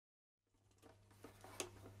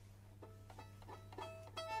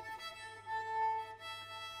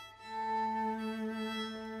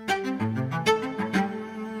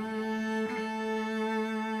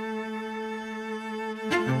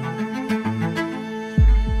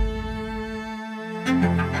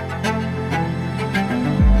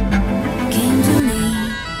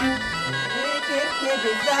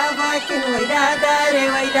ويلا داري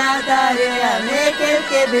ويلا داري أمي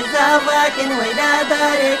كيف بالزافاكن ويلا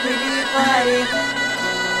داري كلي فاري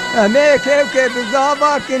أمي كيف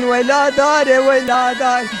بالزافاكن ويلا داري ويلا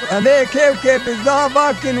داري أمي كيف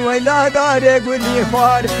بالزافاكن ويلا داري كلي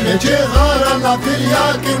فاري ميجي غار الله في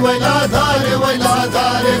الياكن ويلا داري ويلا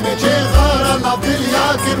داري ميجي غار الله في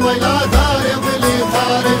الياكن ويلا داري كلي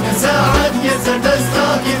فاري نساعد كسر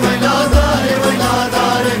دستاكن ويلا داري ويلا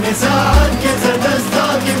داري نساعد كسر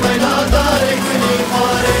دستاكن ويلا داري كلي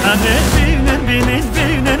فاري أمي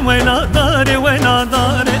بينن ويلا داري ويلا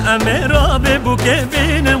داري أمي رابي بوكي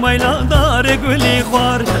بينن ويلا داري قولي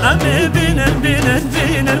خوار أمي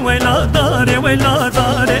بينن ويلا داري ويلا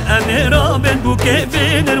داري أمي رابي بوكي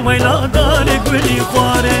بينن ويلا داري قولي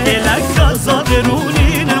خوار إلك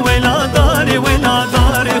صابرونين ويلا داري ويلا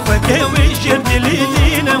داري خوكي ويشير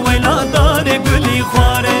دليلين ويلا داري قولي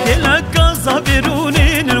خوار إلك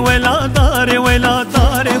صابرونين ويلا داري ويلا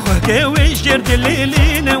داري خوكي ويشير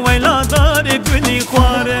دليلين ويلا داري قولي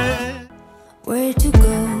خوار. Where to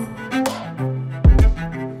go?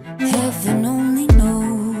 Heaven only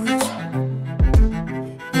knows.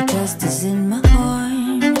 Your trust is in my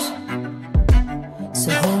arms, so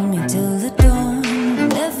hold me till the dawn.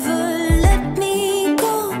 Never let me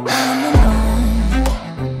go. On and on.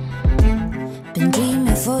 Been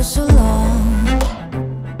dreaming for so long.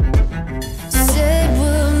 Said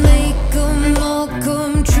we'll make them all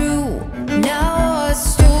come true. Now our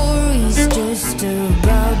story's just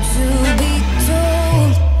about to be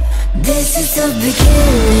told. This is the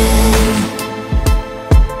beginning.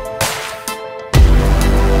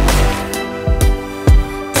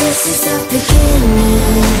 This is the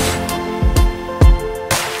beginning.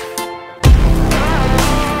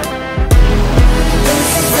 This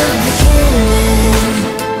is the beginning.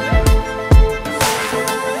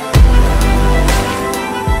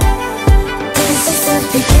 This is the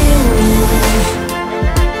beginning.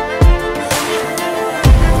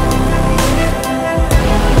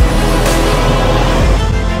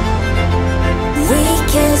 We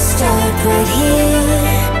can start right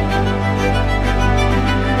here.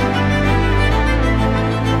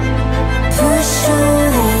 Push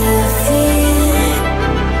away your fear.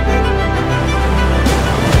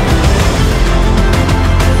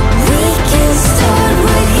 We can start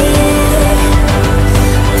right here.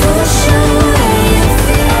 Push away your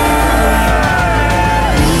fear.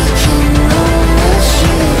 We can almost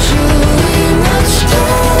usually much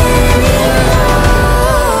anymore.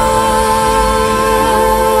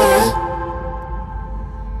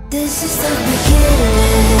 This is the beginning.